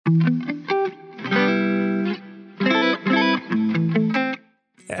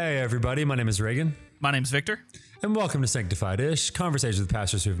everybody. My name is Reagan. My name's Victor. And welcome to Sanctified-ish, conversations with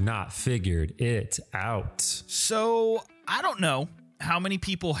pastors who have not figured it out. So, I don't know how many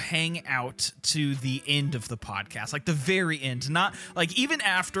people hang out to the end of the podcast, like the very end, not like even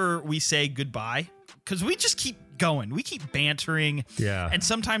after we say goodbye, because we just keep going. We keep bantering. Yeah. And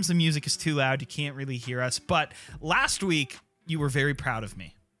sometimes the music is too loud. You can't really hear us. But last week, you were very proud of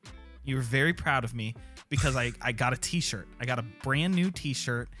me. You were very proud of me because I got a t-shirt. I got a brand new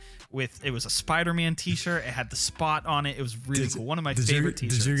t-shirt it was a Spider-Man t-shirt. It had the spot on it. It was really cool. One of my favorite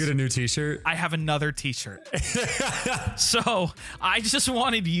t-shirts. Did you get a new t-shirt? I have another t-shirt. So I just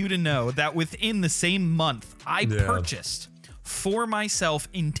wanted you to know that within the same month, I purchased for myself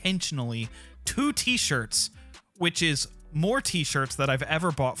intentionally 2 t-shirts, which is more t-shirts that I've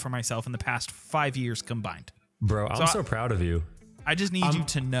ever bought for myself in the past 5 years combined. Bro, I'm so proud of you. I just need you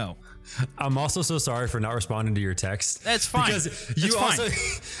to know. I'm also so sorry for not responding to your text. That's fine. Because you also,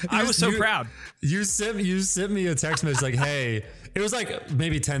 I was so proud. You sent me a text message like, hey, it was like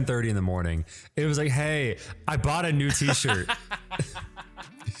maybe 10:30 in the morning. It was like, hey, I bought a new t-shirt.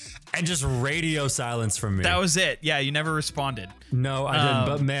 And just radio silence from me. That was it. Yeah, you never responded. No, I didn't.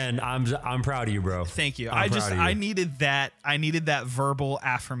 But man, I'm proud of you, bro. Thank you. I needed that. I needed that verbal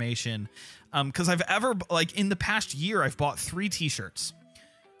affirmation. Because in the past year, I've bought 3 t-shirts.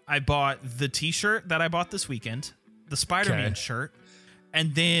 I bought the t-shirt that I bought this weekend, the Spider-Man shirt,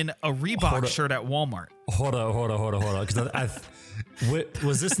 and then a Reebok shirt at Walmart. Hold on. Because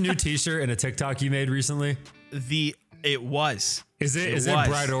was this new t-shirt in a TikTok you made recently? It was. Is it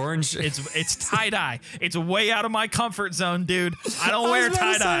bright orange? It's tie-dye. It's way out of my comfort zone, dude. I don't wear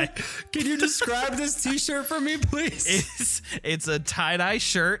tie-dye. Can you describe this t-shirt for me, please? It's a tie-dye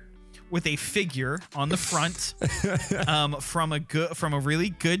shirt with a figure on the front from a really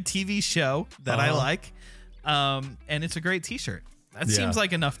good TV show that I like. And it's a great t-shirt. That seems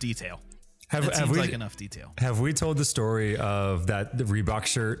like enough detail. Have we told the story of the Reebok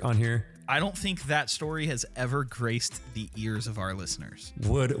shirt on here? I don't think that story has ever graced the ears of our listeners.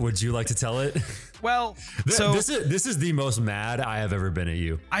 Would you like to tell it? Well, this is the most mad I have ever been at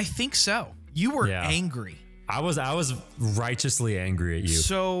you. I think so. You were angry. I was righteously angry at you.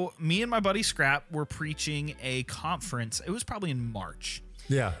 So me and my buddy Scrap were preaching a conference. It was probably in March.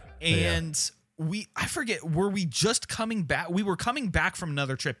 Yeah. And I forget, were we just coming back? We were coming back from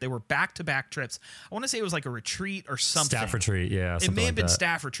another trip. They were back-to-back trips. I want to say it was like a retreat or something. Staff retreat, yeah. It may have been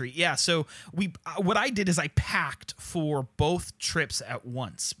staff retreat. Yeah. So what I did is I packed for both trips at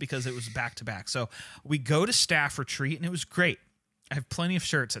once because it was back-to-back. So we go to staff retreat and it was great. I have plenty of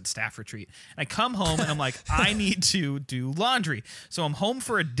shirts at staff retreat. And I come home and I'm like, I need to do laundry. So I'm home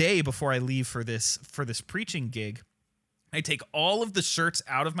for a day before I leave for this preaching gig. I take all of the shirts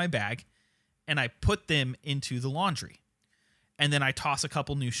out of my bag and I put them into the laundry. And then I toss a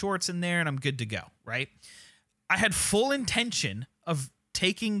couple new shorts in there and I'm good to go, right? I had full intention of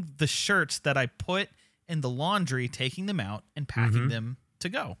taking the shirts that I put in the laundry, taking them out and packing them to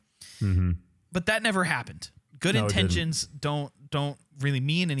go. Mm-hmm. But that never happened. Good intentions don't really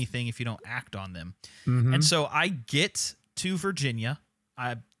mean anything if you don't act on them. Mm-hmm. And so I get to Virginia,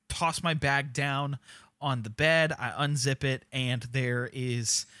 I toss my bag down on the bed, I unzip it, and there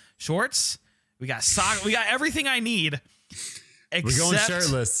is shorts. We got socks. We got everything I need. We're going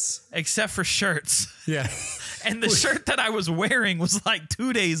shirtless. Except for shirts. Yeah. And the shirt that I was wearing was like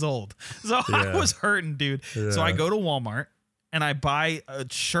 2 days old. So I was hurting, dude. Yeah. So I go to Walmart and I buy a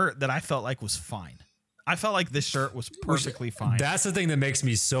shirt that I felt like was fine. I felt like this shirt was perfectly fine. That's the thing that makes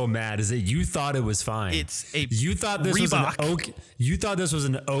me so mad is that you thought it was fine. You thought this was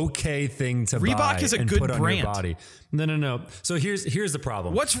an okay thing to buy. Reebok is a good brand. On your body. No. So here's the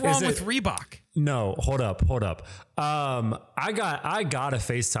problem. What's wrong with Reebok? No, hold up. I got a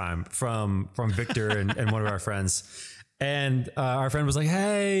FaceTime from Victor and one of our friends. And our friend was like,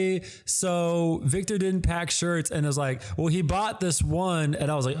 hey, so Victor didn't pack shirts. And I was like, well, he bought this one. And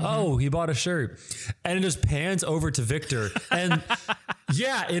I was like, oh, he bought a shirt. And it just pans over to Victor. And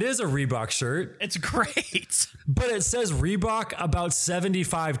yeah, it is a Reebok shirt. It's great. But it says Reebok about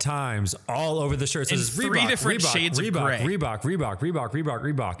 75 times all over the shirt. So it's three different shades of gray.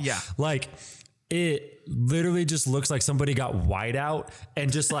 Reebok. Yeah. Like, it literally just looks like somebody got white out and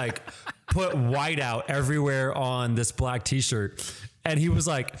just like put white out everywhere on this black t-shirt. And he was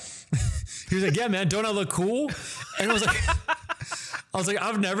like, yeah, man, don't I look cool? And I was like,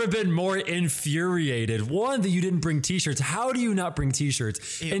 I've never been more infuriated. One, that you didn't bring t-shirts. How do you not bring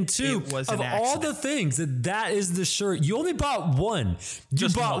t-shirts? And two, of all the things that is the shirt, you only bought one. You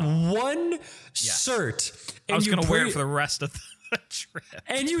bought one shirt. And I was going to wear it for the rest of the trip.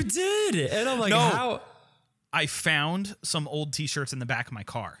 And you did. And I'm like, how? I found some old t-shirts in the back of my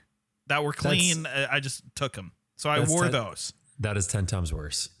car. that were clean. I just took them. So I wore those. That is 10 times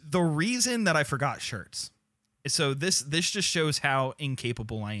worse. The reason that I forgot shirts is so this just shows how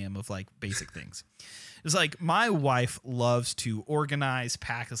incapable I am of like basic things. It's like my wife loves to organize,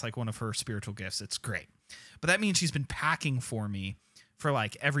 pack. It's like one of her spiritual gifts. It's great. But that means she's been packing for me for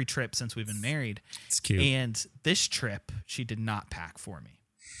like every trip since we've been married. It's cute. And this trip, she did not pack for me.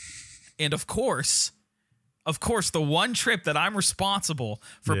 And of course, the one trip that I'm responsible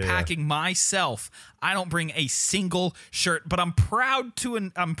for packing myself, I don't bring a single shirt, but I'm proud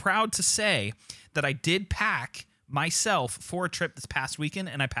to say that I did pack myself for a trip this past weekend,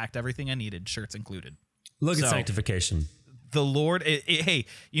 and I packed everything I needed, shirts included. Look at sanctification. The Lord, hey,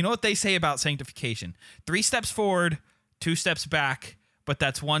 you know what they say about sanctification? 3 steps forward, 2 steps back, but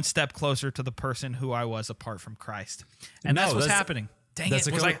that's 1 step closer to the person who I was apart from Christ. And that's what's happening. Dang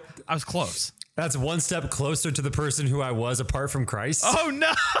it, I was close. That's 1 step closer to the person who I was apart from Christ. Oh,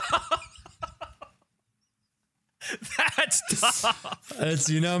 no. That's tough. It's,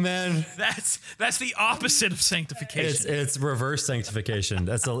 man. That's the opposite of sanctification. It's reverse sanctification.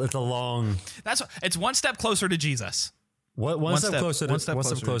 It's a long. It's 1 step closer to Jesus. One step closer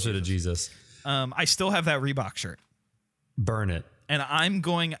to Jesus. I still have that Reebok shirt. Burn it. And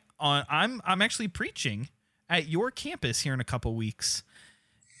I'm actually preaching at your campus here in a couple weeks,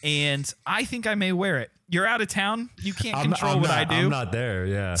 and I think I may wear it. You're out of town. You can't control what I do. I'm not there.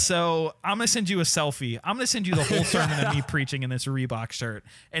 Yeah. So I'm going to send you a selfie. I'm going to send you the whole sermon of me preaching in this Reebok shirt,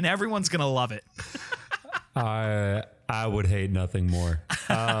 and everyone's going to love it. I would hate nothing more.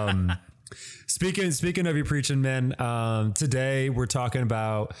 Speaking of you preaching, man, today we're talking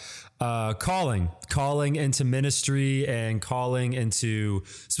about calling into ministry and calling into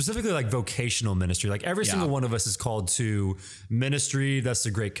specifically like vocational ministry. Like every single one of us is called to ministry. That's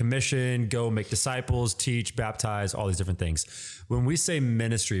the Great Commission. Go make disciples, teach, baptize, all these different things. When we say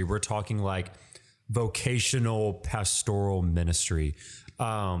ministry, we're talking like vocational pastoral ministry,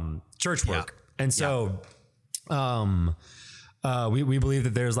 church work. Yeah. And so, we believe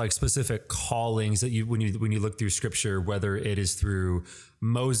that there's like specific callings that when you look through scripture, whether it is through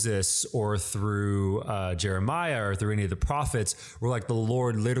Moses or through Jeremiah or through any of the prophets, where like the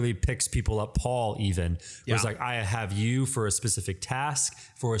Lord literally picks people up, Paul even, where it's like, I have you for a specific task,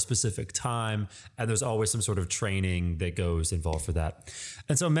 for a specific time, and there's always some sort of training that goes involved for that.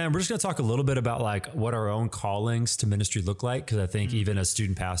 And so, man, we're just going to talk a little bit about like what our own callings to ministry look like, because I think even as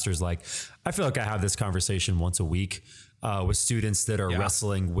student pastors, like I feel like I have this conversation once a week with students that are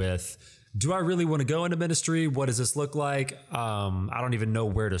wrestling with, do I really want to go into ministry? What does this look like? I don't even know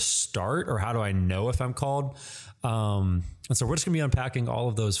where to start, or how do I know if I'm called? And so we're just going to be unpacking all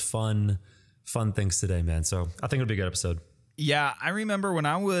of those fun things today, man. So I think it'll be a good episode. Yeah. I remember when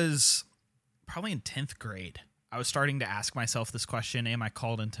I was probably in 10th grade, I was starting to ask myself this question, am I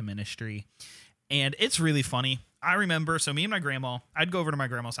called into ministry? And it's really funny. I remember, so me and my grandma, I'd go over to my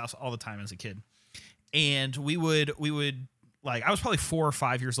grandma's house all the time as a kid. And we would like, I was probably 4 or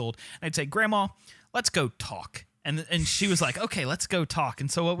 5 years old, and I'd say, Grandma, let's go talk. And she was like, okay, let's go talk.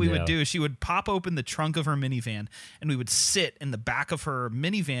 And so what we would do is she would pop open the trunk of her minivan, and we would sit in the back of her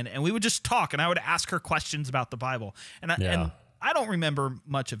minivan, and we would just talk, and I would ask her questions about the Bible. And I don't remember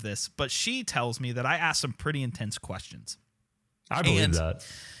much of this, but she tells me that I asked some pretty intense questions. I believe that.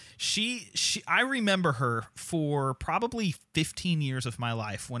 I remember her for probably 15 years of my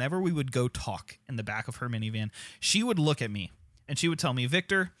life. Whenever we would go talk in the back of her minivan, she would look at me and she would tell me,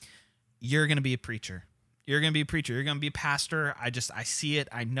 Victor, you're going to be a preacher. You're going to be a preacher. You're going to be a pastor. I see it.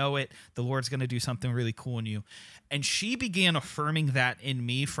 I know it. The Lord's going to do something really cool in you. And she began affirming that in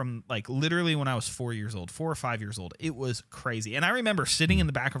me from like literally when I was 4 or 5 years old. It was crazy. And I remember sitting in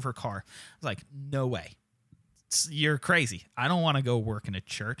the back of her car. I was like, no way. You're crazy. I don't want to go work in a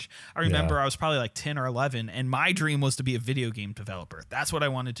church. I remember I was probably like 10 or 11, and my dream was to be a video game developer. That's what I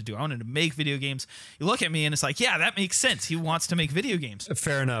wanted to do. I wanted to make video games. You look at me and it's like, yeah, that makes sense. He wants to make video games.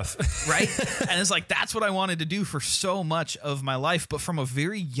 Fair enough. Right? And it's like, that's what I wanted to do for so much of my life. But from a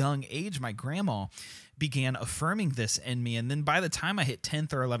very young age, my grandma began affirming this in me. And then by the time I hit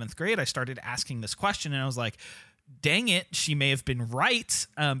 10th or 11th grade, I started asking this question, and I was like, dang it, she may have been right,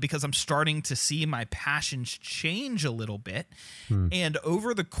 because I'm starting to see my passions change a little bit. And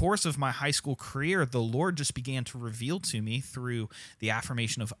over the course of my high school career, the Lord just began to reveal to me through the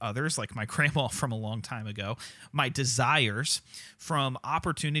affirmation of others, like my grandma from a long time ago, my desires, from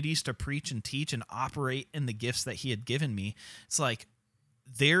opportunities to preach and teach and operate in the gifts that he had given me. It's like,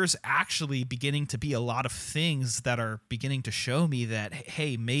 there's actually beginning to be a lot of things that are beginning to show me that,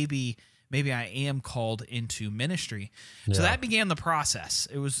 hey, maybe maybe I am called into ministry. So that began the process.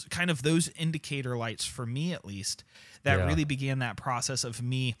 It was kind of those indicator lights for me, at least, that really began that process of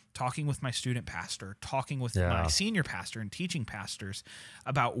me talking with my student pastor, talking with my senior pastor and teaching pastors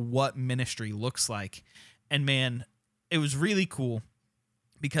about what ministry looks like. And man, it was really cool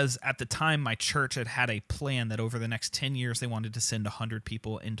because at the time my church had a plan that over the next 10 years, they wanted to send 100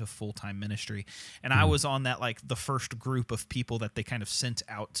 people into full-time ministry. And I was on that, like the first group of people that they kind of sent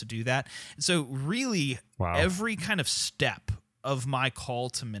out to do that. And so really every kind of step of my call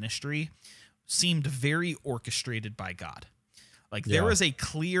to ministry seemed very orchestrated by God. Like there was a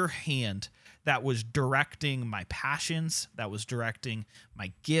clear hand that was directing my passions, that was directing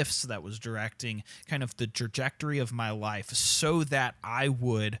my gifts, that was directing kind of the trajectory of my life so that I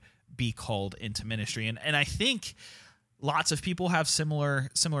would be called into ministry. And I think lots of people have similar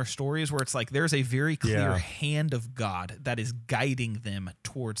stories where it's like there's a very clear hand of God that is guiding them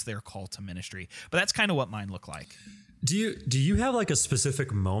towards their call to ministry. But that's kind of what mine looked like. Do you have like a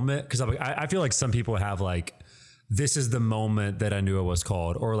specific moment? Because I feel like some people have like, this is the moment that I knew I was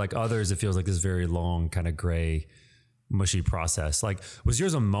called, or like others, it feels like this very long kind of gray, mushy process. Like, was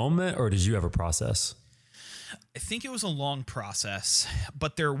yours a moment, or did you have a process? I think it was a long process,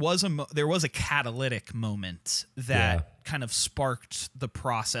 but there was a catalytic moment that kind of sparked the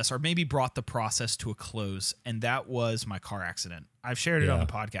process, or maybe brought the process to a close, and that was my car accident. I've shared it on the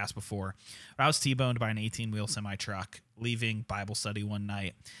podcast before. I was T-boned by an 18-wheel semi-truck leaving Bible study one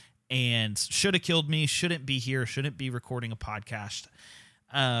night, and should have killed me, shouldn't be here, shouldn't be recording a podcast.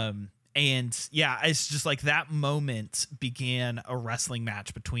 And yeah, it's just like that moment began a wrestling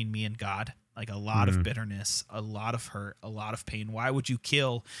match between me and God. Like a lot of bitterness, a lot of hurt, a lot of pain. Why would you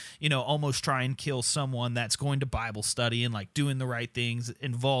almost try and kill someone that's going to Bible study and like doing the right things,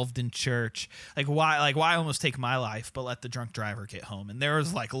 involved in church? Why almost take my life, but let the drunk driver get home? And there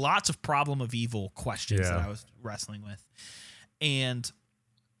was like lots of problem of evil questions that I was wrestling with. And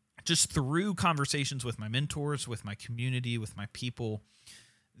just through conversations with my mentors, with my community, with my people,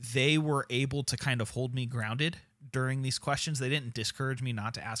 they were able to kind of hold me grounded during these questions. They didn't discourage me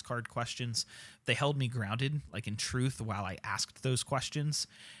not to ask hard questions. They held me grounded, like in truth, while I asked those questions.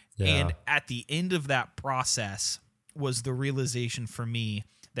 Yeah. And at the end of that process was the realization for me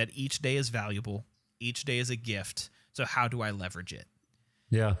that each day is valuable. Each day is a gift. So how do I leverage it?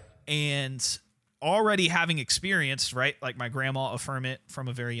 Yeah. And already having experienced, right, like my grandma affirm it from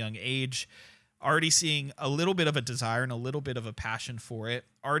a very young age, already seeing a little bit of a desire and a little bit of a passion for it,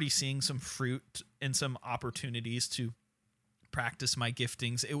 already seeing some fruit and some opportunities to practice my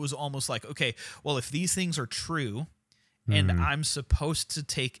giftings. It was almost like, okay, well, if these things are true and I'm supposed to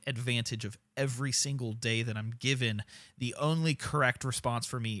take advantage of every single day that I'm given, the only correct response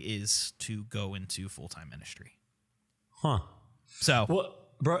for me is to go into full-time ministry. So, well,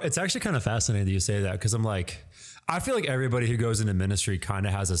 bro, it's actually kind of fascinating that you say that, because I'm like, I feel like everybody who goes into ministry kind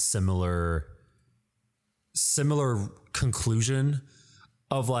of has a similar conclusion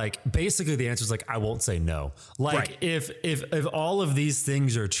of like, basically the answer is like, I won't say no. Like if all of these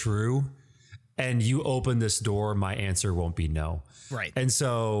things are true and you open this door, my answer won't be no. Right. And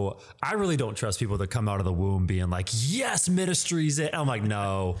so I really don't trust people that come out of the womb being like, yes, ministry's it. I'm like,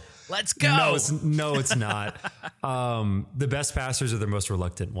 no. Let's go. No, it's not. The best pastors are the most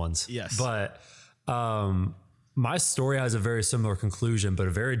reluctant ones. Yes. But my story has a very similar conclusion, but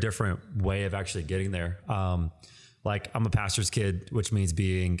a very different way of actually getting there. Like, I'm a pastor's kid, which means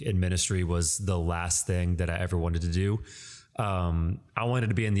being in ministry was the last thing that I ever wanted to do. I wanted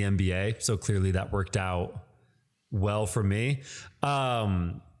to be in the NBA, so clearly that worked out well for me. There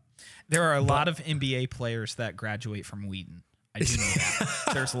are a lot of NBA players that graduate from Wheaton. I do know that.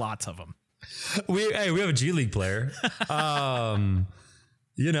 There's lots of them. We have a G League player. We got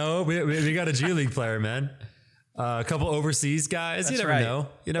a G League player, man. A couple overseas guys. That's you never know.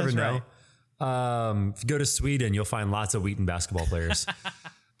 You never know. Right. If you go to Sweden, you'll find lots of Wheaton basketball players.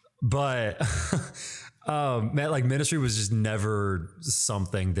 But man, like ministry was just never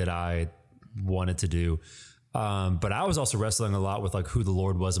something that I wanted to do. But I was also wrestling a lot with like who the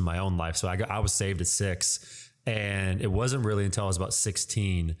Lord was in my own life. So I was saved at 6, and it wasn't really until I was about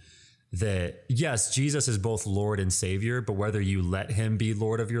 16 that, yes, Jesus is both Lord and Savior, but whether you let him be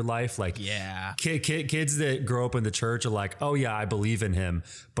Lord of your life, like kids that grow up in the church are like, oh yeah, I believe in him,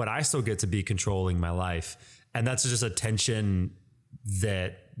 but I still get to be controlling my life. And that's just a tension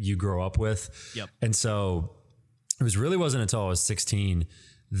that you grow up with. Yep. And so it wasn't until I was 16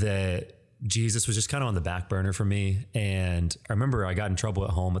 that Jesus was just kind of on the back burner for me. And I remember I got in trouble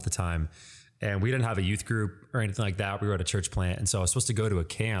at home at the time, and we didn't have a youth group or anything like that. We were at a church plant. And so I was supposed to go to a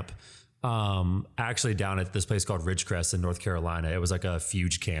camp actually down at this place called Ridgecrest in North Carolina. It was like a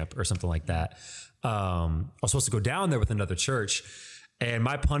Fuge camp or something like that. I was supposed to go down there with another church, and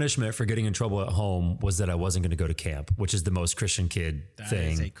my punishment for getting in trouble at home was that I wasn't going to go to camp, which is the most Christian kid thing.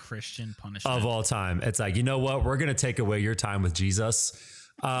 That is a Christian punishment of all time. It's like, you know what? We're going to take away your time with Jesus.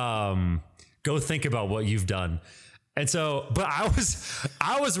 Go think about what you've done. And so, but I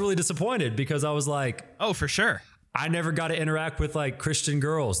was really disappointed because I was like, oh, for sure. I never got to interact with like Christian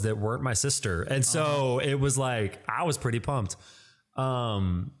girls that weren't my sister. And so it was like, I was pretty pumped.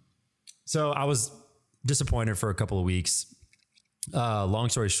 So I was disappointed for a couple of weeks. Long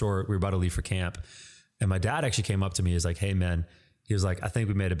story short, we were about to leave for camp, and my dad actually came up to me. He's like, hey man, he was like, I think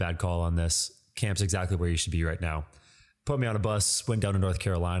we made a bad call on this. Camp's exactly where you should be right now. Put me on a bus, went down to North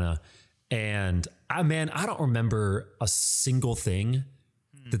Carolina. And I don't remember a single thing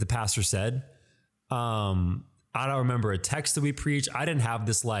that the pastor said. I don't remember a text that we preached. I didn't have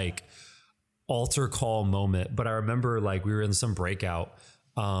this like altar call moment, but I remember like we were in some breakout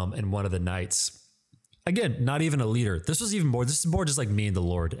in one of the nights. Again, not even a leader. This is more just like me and the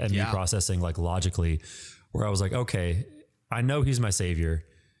Lord and me processing like logically, where I was like, okay, I know he's my savior.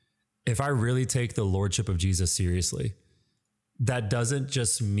 If I really take the lordship of Jesus seriously, that doesn't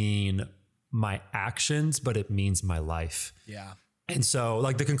just mean my actions, but it means my life. Yeah. And so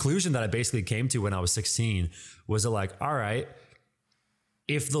like the conclusion that I basically came to when I was 16 was like, all right,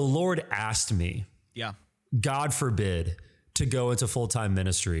 if the Lord asked me, God forbid, to go into full-time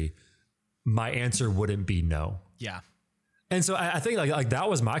ministry, my answer wouldn't be no. Yeah. And so I think like that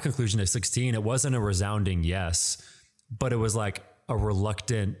was my conclusion at 16. It wasn't a resounding yes, but it was like a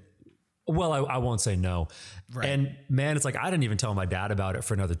reluctant, well, I won't say no. Right. And man, it's like, I didn't even tell my dad about it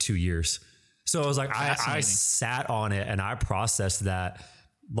for another 2 years. So it was like, I sat on it and I processed that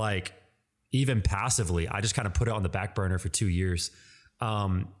like even passively. I just kind of put it on the back burner for 2 years.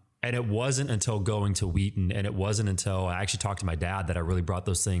 And it wasn't until going to Wheaton, and it wasn't until I actually talked to my dad that I really brought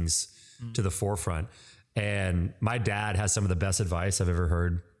those things to the forefront. And my dad has some of the best advice I've ever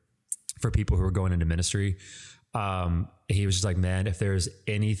heard for people who are going into ministry. He was just like, man, if there's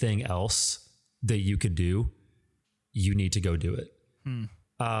anything else that you could do, you need to go do it.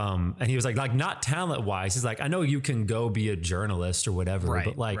 And he was like not talent wise. He's like, I know you can go be a journalist or whatever,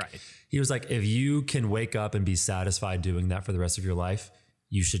 but like, he was like, if you can wake up and be satisfied doing that for the rest of your life,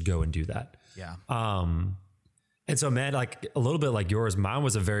 you should go and do that. Yeah. And so man, like a little bit like yours, mine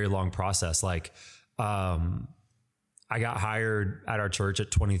was a very long process. Like, I got hired at our church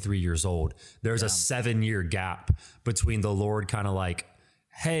at 23 years old. There's a 7-year gap between the Lord kind of like,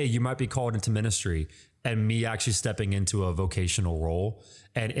 hey, you might be called into ministry, and me actually stepping into a vocational role.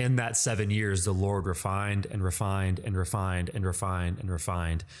 And in that 7 years, the Lord refined and refined and refined and refined and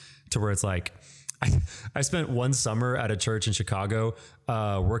refined to where it's like, I spent one summer at a church in Chicago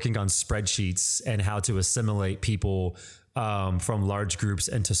working on spreadsheets and how to assimilate people from large groups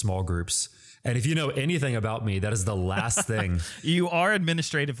into small groups. And if you know anything about me, that is the last thing. You are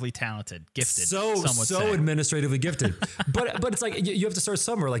administratively talented, gifted. So administratively gifted. But it's like you have to start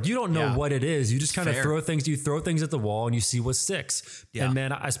somewhere. Like you don't know what it is. You just kind of throw things at the wall and you see what sticks. Yeah. And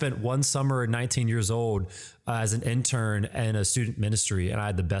man, I spent one summer at 19 years old as an intern in a student ministry, and I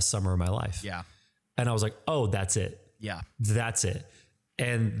had the best summer of my life. Yeah. And I was like, oh, that's it. Yeah. That's it.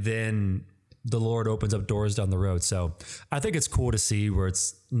 And then the Lord opens up doors down the road. So I think it's cool to see where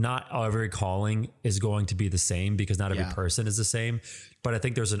it's not every calling is going to be the same, because not every person is the same. But I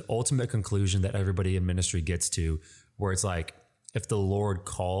think there's an ultimate conclusion that everybody in ministry gets to, where it's like, if the Lord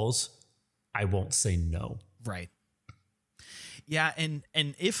calls, I won't say no. Right. Yeah. And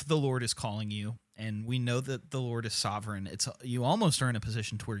if the Lord is calling you, and we know that the Lord is sovereign, you almost are in a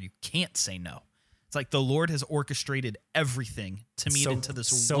position to where you can't say no. It's like the Lord has orchestrated everything to meet into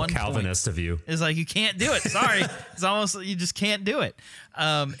this one Calvinist point. Of you. It's like, you can't do it. Sorry. It's almost, you just can't do it.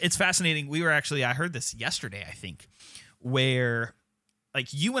 It's fascinating. I heard this yesterday, I think, where like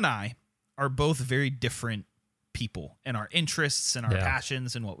you and I are both very different people in our interests and our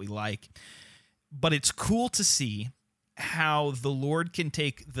passions and what we like. But it's cool to see how the Lord can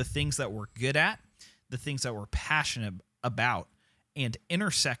take the things that we're good at, the things that we're passionate about, and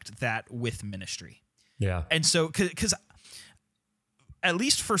intersect that with ministry. Yeah. And so, because at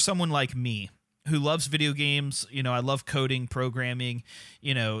least for someone like me who loves video games, I love coding, programming,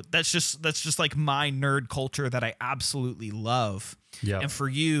 that's just like my nerd culture that I absolutely love. Yeah. And for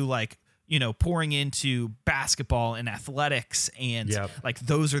you, like, pouring into basketball and athletics and like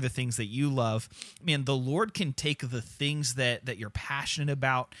those are the things that you love. Man, the Lord can take the things that you're passionate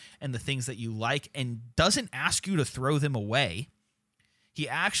about and the things that you like and doesn't ask you to throw them away. He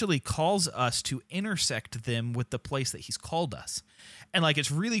actually calls us to intersect them with the place that he's called us. And like,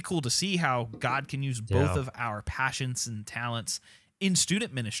 it's really cool to see how God can use both of our passions and talents in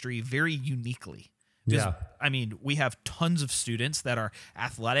student ministry very uniquely. Yeah. I mean, we have tons of students that are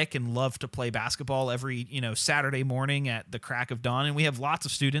athletic and love to play basketball every, Saturday morning at the crack of dawn. And we have lots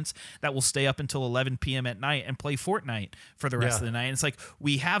of students that will stay up until 11 p.m. at night and play Fortnite for the rest of the night. And it's like,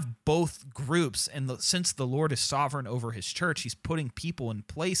 we have both groups. And since the Lord is sovereign over his church, he's putting people in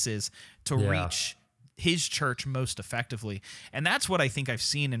places to reach his church most effectively. And that's what I think I've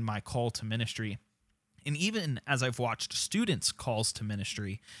seen in my call to ministry. And even as I've watched students' calls to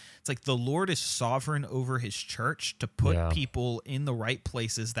ministry, it's like the Lord is sovereign over his church to put people in the right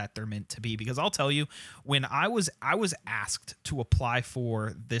places that they're meant to be. Because I'll tell you, when I was asked to apply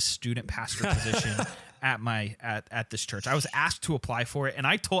for this student pastor position at this church, I was asked to apply for it. And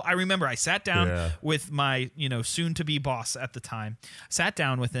I remember I sat down with my, soon to be boss at the time, sat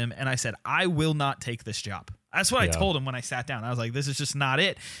down with him and I said, I will not take this job. That's what I told him when I sat down. I was like, this is just not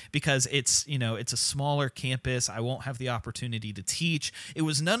it, because it's a smaller campus. I won't have the opportunity to teach. It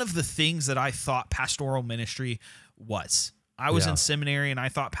was none of the things that I thought pastoral ministry was. I was in seminary and I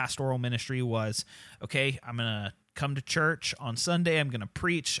thought pastoral ministry was, okay, I'm going to come to church on Sunday. I'm going to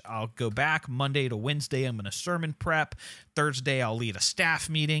preach. I'll go back Monday to Wednesday. I'm going to sermon prep. Thursday, I'll lead a staff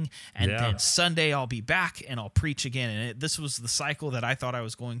meeting. And then Sunday, I'll be back and I'll preach again. And this was the cycle that I thought I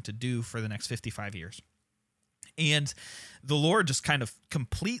was going to do for the next 55 years. And the Lord just kind of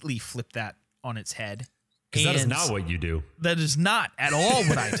completely flipped that on its head. Because that is not what you do. That is not at all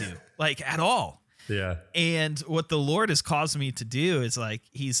what I do, like at all. Yeah. And what the Lord has caused me to do is like,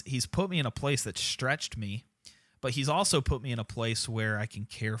 he's put me in a place that stretched me, but he's also put me in a place where I can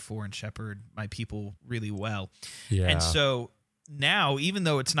care for and shepherd my people really well. Yeah. And so now, even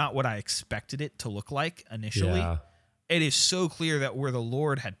though it's not what I expected it to look like initially, it is so clear that where the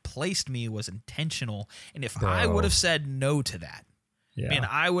Lord had placed me was intentional. And if I would have said no to that, man,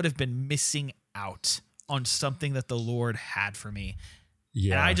 I would have been missing out on something that the Lord had for me.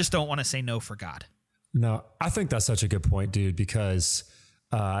 Yeah. And I just don't want to say no for God. No, I think that's such a good point, dude, because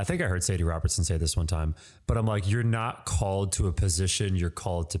I think I heard Sadie Robertson say this one time, but I'm like, you're not called to a position, you're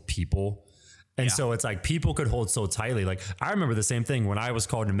called to people. And so it's like people could hold so tightly. Like I remember the same thing when I was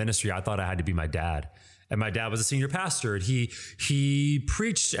called to ministry, I thought I had to be my dad. And my dad was a senior pastor and he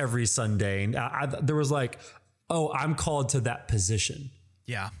preached every Sunday. And there was like, oh, I'm called to that position.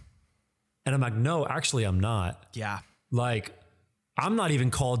 Yeah. And I'm like, no, actually I'm not. Yeah. Like, I'm not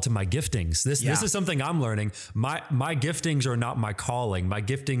even called to my giftings. This is something I'm learning. My giftings are not my calling. My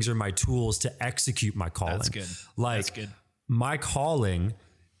giftings are my tools to execute my calling. That's good. Like, That's good. My calling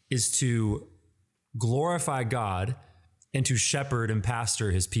is to glorify God and to shepherd and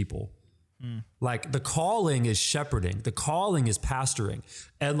pastor his people. Like the calling is shepherding, the calling is pastoring,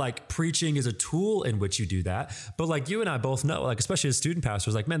 and like preaching is a tool in which you do that. But like you and I both know, like especially as student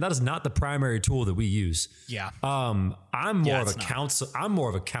pastors, like man, that is not the primary tool that we use. Yeah. I'm more of a counsel. I'm more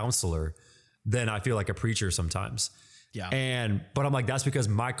of a counselor than I feel like a preacher sometimes. Yeah. But I'm like, that's because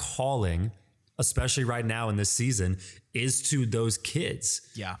my calling, especially right now in this season, is to those kids.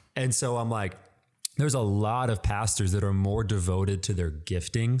 Yeah. And so I'm like, there's a lot of pastors that are more devoted to their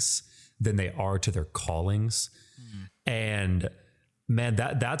giftings than they are to their callings. And man,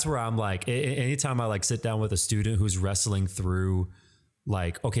 that's where I'm like, anytime I like sit down with a student who's wrestling through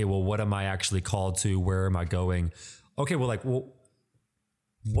like, okay, well, what am I actually called to? Where am I going? Okay, well,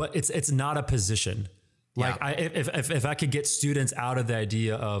 what it's not a position. Like if I could get students out of the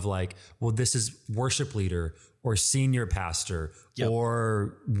idea of like, well, this is worship leader or senior pastor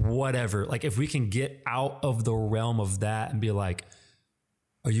or whatever. Like if we can get out of the realm of that and be like,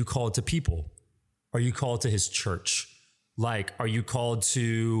 are you called to people? Are you called to his church? Like, are you called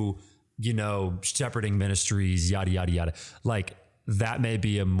to, shepherding ministries, yada, yada, yada. Like that may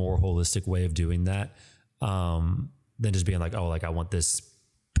be a more holistic way of doing that than just being like, oh, like I want this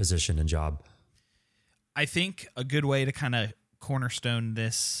position and job. I think a good way to kind of cornerstone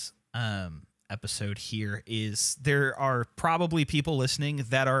this episode here is there are probably people listening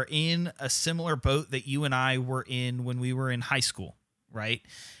that are in a similar boat that you and I were in when we were in high school. Right.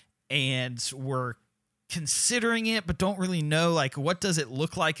 And we're considering it, but don't really know, like, what does it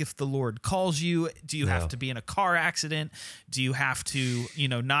look like if the Lord calls you? Do you have to be in a car accident? Do you have to,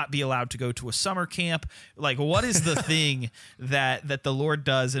 not be allowed to go to a summer camp? Like, what is the thing that the Lord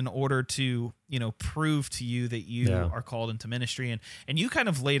does in order to, prove to you that you are called into ministry? And you kind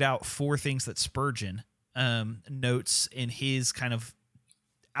of laid out 4 things that Spurgeon notes in his kind of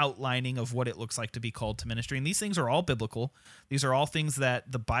outlining of what it looks like to be called to ministry. And these things are all biblical. These are all things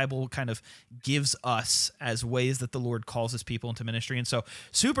that the Bible kind of gives us as ways that the Lord calls his people into ministry. And so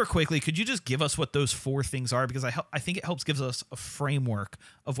super quickly, could you just give us what those 4 things are? Because I think it helps gives us a framework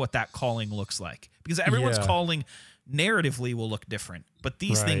of what that calling looks like, because everyone's calling narratively will look different, but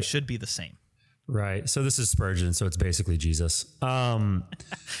these things should be the same. Right. So this is Spurgeon. So it's basically Jesus.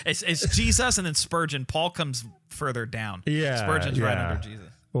 It's Jesus and then Spurgeon. Paul comes further down. Yeah. Spurgeon's right under Jesus.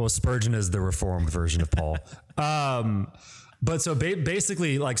 Well, Spurgeon is the reformed version of Paul. But so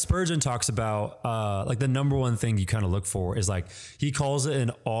basically, like Spurgeon talks about, like the number one thing you kind of look for is like, he calls it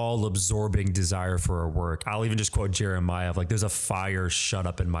an all absorbing desire for a work. I'll even just quote Jeremiah of like, there's a fire shut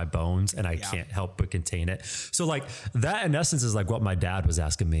up in my bones and I can't help but contain it. So like that in essence is like what my dad was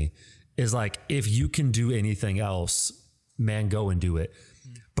asking me is like, if you can do anything else, man, go and do it.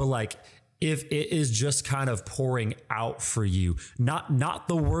 But like, if it is just kind of pouring out for you, not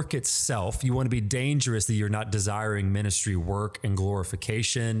the work itself, you want to be dangerous that you're not desiring ministry work and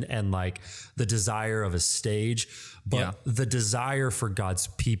glorification and like the desire of a stage, but the desire for God's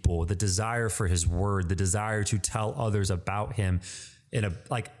people, the desire for his word, the desire to tell others about him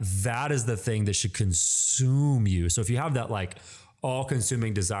like that is the thing that should consume you. So if you have that like all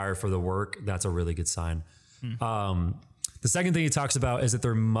consuming desire for the work, that's a really good sign. The second thing he talks about is that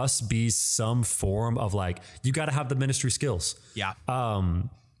there must be some form of like, you got to have the ministry skills. Yeah.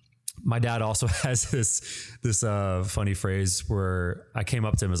 My dad also has this funny phrase where I came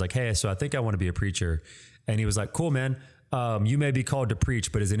up to him and was like, hey, so I think I want to be a preacher. And he was like, cool, man. You may be called to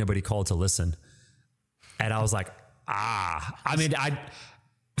preach, but is anybody called to listen? And I was like, I mean,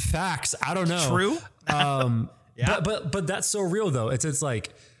 facts. I don't know. True. But that's so real though. It's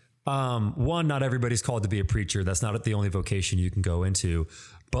like, one, not everybody's called to be a preacher. That's not the only vocation you can go into,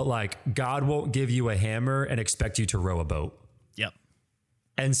 but like God won't give you a hammer and expect you to row a boat. Yep.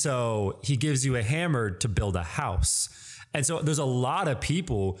 And so he gives you a hammer to build a house. And so there's a lot of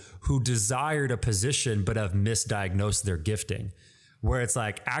people who desired a position, but have misdiagnosed their gifting, where it's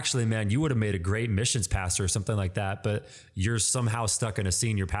like, actually, man, you would have made a great missions pastor or something like that, but you're somehow stuck in a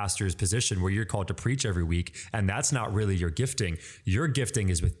senior pastor's position where you're called to preach every week. And that's not really your gifting. Your gifting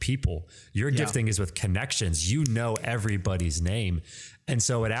is with people. Your gifting is with connections. You know everybody's name. And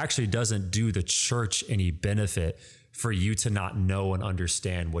so it actually doesn't do the church any benefit for you to not know and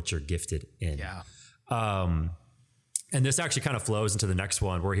understand what you're gifted in. Yeah. And this actually kind of flows into the next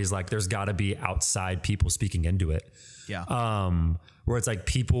one where he's like, there's got to be outside people speaking into it. Yeah. Where it's like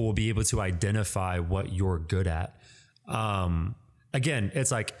people will be able to identify what you're good at. Again,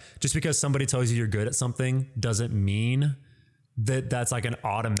 it's like just because somebody tells you you're good at something doesn't mean that that's like an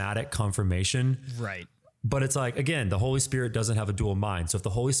automatic confirmation. Right. But it's like, again, the Holy Spirit doesn't have a dual mind. So if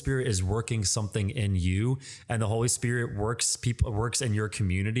the Holy Spirit is working something in you and the Holy Spirit works in your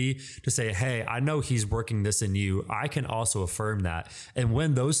community to say, hey, I know he's working this in you, I can also affirm that. And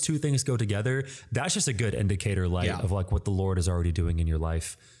when those two things go together, that's just a good indicator of like what the Lord is already doing in your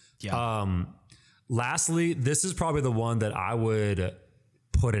life. Yeah. Lastly, this is probably the one that I would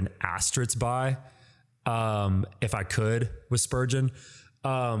put an asterisk by, if I could, with Spurgeon.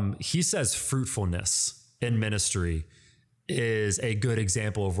 He says fruitfulness in ministry is a good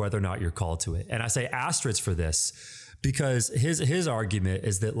example of whether or not you're called to it. And I say asterisk for this because his argument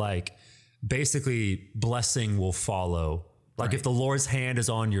is that like basically blessing will follow. Like if the Lord's hand is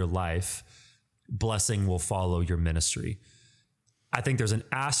on your life, blessing will follow your ministry. I think there's an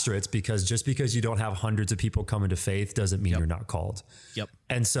asterisk because just because you don't have hundreds of people coming to faith doesn't mean you're not called. Yep.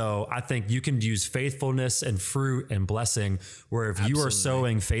 And so I think you can use faithfulness and fruit and blessing where if you are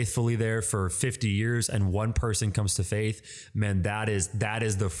sowing faithfully there for 50 years and one person comes to faith, man, that is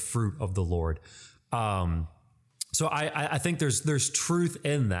the fruit of the Lord. So I think there's truth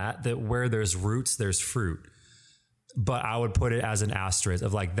in that where there's roots, there's fruit. But I would put it as an asterisk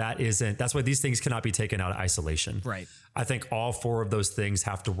of like, that's why these things cannot be taken out of isolation. Right. I think all 4 of those things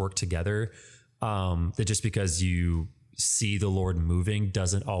have to work together. That just because you see the Lord moving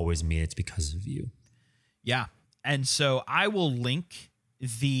doesn't always mean it's because of you. Yeah. And so I will link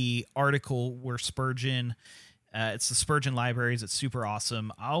the article where Spurgeon, it's the Spurgeon Libraries. It's super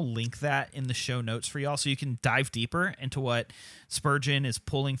awesome. I'll link that in the show notes for y'all so you can dive deeper into what Spurgeon is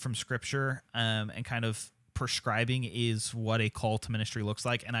pulling from scripture and kind of prescribing is what a call to ministry looks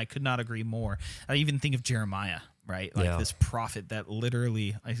like. And I could not agree more. I even think of Jeremiah, right? Like this prophet that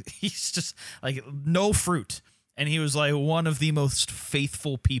literally, he's just like no fruit. And he was like one of the most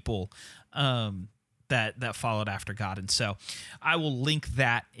faithful people that followed after God. And so I will link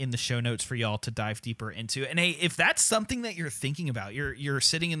that in the show notes for y'all to dive deeper into. And hey, if that's something that you're thinking about, you're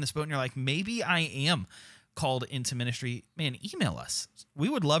sitting in this boat and you're like, maybe I am called into ministry, man, email us. We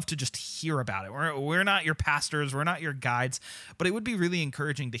would love to just hear about it. We're not your pastors, we're not your guides, but it would be really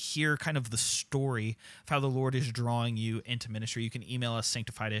encouraging to hear kind of the story of how the Lord is drawing you into ministry. You can email us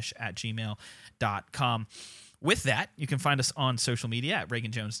sanctifiedish@gmail.com. With that, you can find us on social media at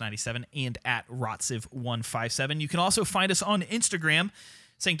ReaganJones97 and at Rotziv157. You can also find us on Instagram,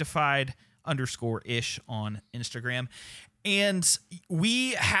 sanctified_ish on Instagram. And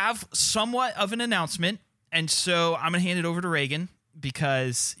we have somewhat of an announcement. And so I'm going to hand it over to Reagan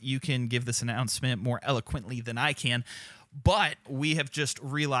because you can give this announcement more eloquently than I can. But we have just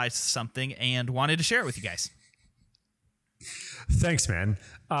realized something and wanted to share it with you guys. Thanks, man.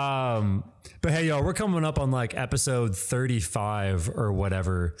 But hey, y'all, we're coming up on like episode 35 or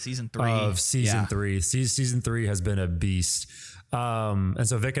whatever. Season 3. Of season 3. Season 3 has been a beast. And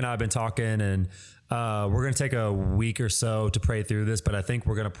so Vic and I have been talking, and we're going to take a week or so to pray through this, but I think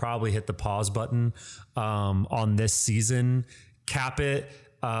we're going to probably hit the pause button on this season, cap it,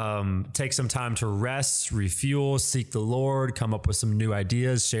 take some time to rest, refuel, seek the Lord, come up with some new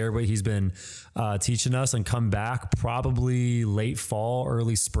ideas, share what he's been teaching us, and come back probably late fall,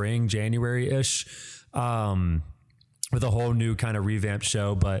 early spring, January-ish, with a whole new kind of revamped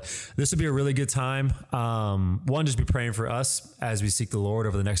show. But this would be a really good time. One, just be praying for us as we seek the Lord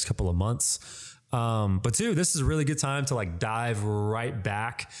over the next couple of months. But two, this is a really good time to like dive right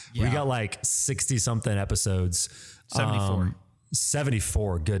back. Yeah. We got like 60 something episodes.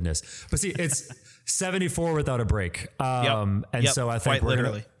 74, goodness. But see, it's 74 without a break. So I think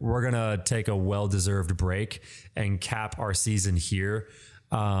we're gonna take a well-deserved break and cap our season here,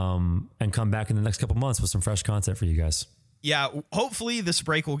 and come back in the next couple months with some fresh content for you guys. Yeah, hopefully this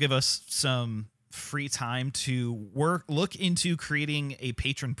break will give us some free time to look into creating a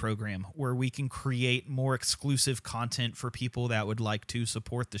patron program where we can create more exclusive content for people that would like to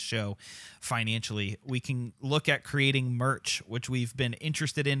support the show financially. We can look at creating merch, which we've been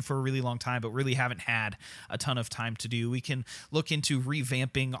interested in for a really long time, but really haven't had a ton of time to do. We can look into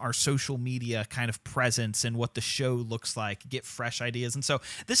revamping our social media kind of presence and what the show looks like, get fresh ideas. And so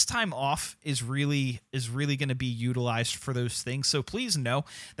this time off is really going to be utilized for those things. So please know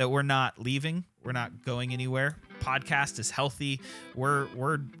that we're not leaving. We're not going anywhere. Podcast is healthy.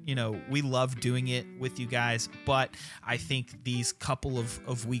 We love doing it with you guys, but I think these couple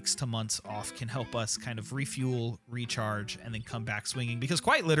of weeks to months off can help us kind of refuel, recharge, and then come back swinging. Because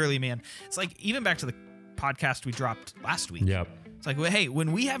quite literally, man, it's like even back to the podcast we dropped last week. Yep. It's like, well, hey,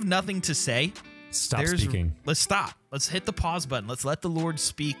 when we have nothing to say, stop speaking. Let's stop. Let's hit the pause button. Let's let the Lord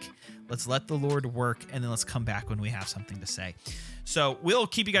speak. Let's let the Lord work, and then let's come back when we have something to say. So we'll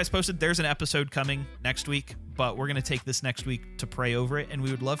keep you guys posted. There's an episode coming next week, but we're going to take this next week to pray over it, and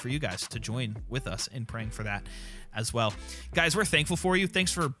we would love for you guys to join with us in praying for that as well. Guys, we're thankful for you.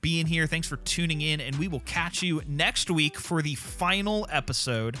 Thanks for being here. Thanks for tuning in, and we will catch you next week for the final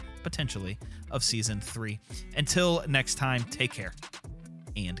episode, potentially, of Season 3. Until next time, take care,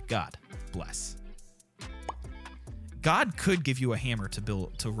 and God bless. God could give you a hammer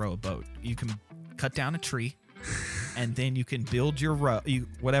to row a boat. You can cut down a tree, and then you can build your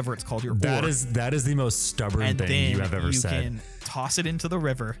whatever it's called, your oar. That is the most stubborn thing you have ever said. And then you can toss it into the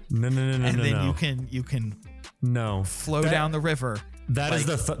river. No. And then you can flow down the river. That is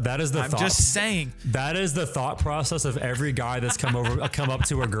the thought. I'm just saying. That is the thought process of every guy that's come up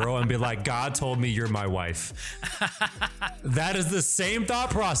to a girl and be like, God told me you're my wife. That is the same thought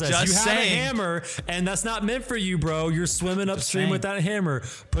process. You have a hammer, and that's not meant for you, bro. You're swimming upstream with that hammer.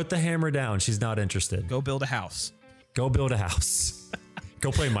 Put the hammer down. She's not interested. Go build a house. Go build a house.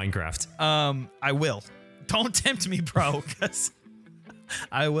 Go play Minecraft. I will. Don't tempt me, bro, because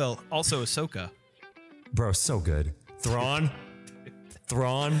I will. Also, Ahsoka. Bro, so good. Thrawn.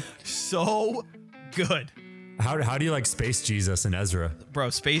 So good. How do you like Space Jesus and Ezra? Bro,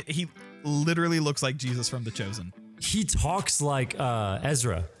 he literally looks like Jesus from The Chosen. He talks like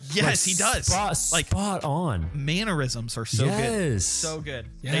Ezra. Yes, he does. Spot on. Mannerisms are so good. So good.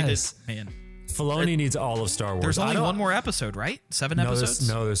 Yes. They did, man. Filoni needs all of Star Wars. There's only one more episode, right? 7 episodes?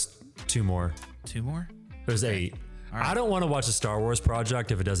 There's 2 more. 2 more? There's 8. Right. I don't want to watch a Star Wars project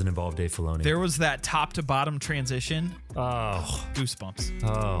if it doesn't involve Dave Filoni. There was that top to bottom transition. Oh. Goosebumps. Oh.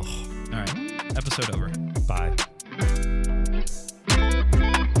 All right. Episode over. Bye.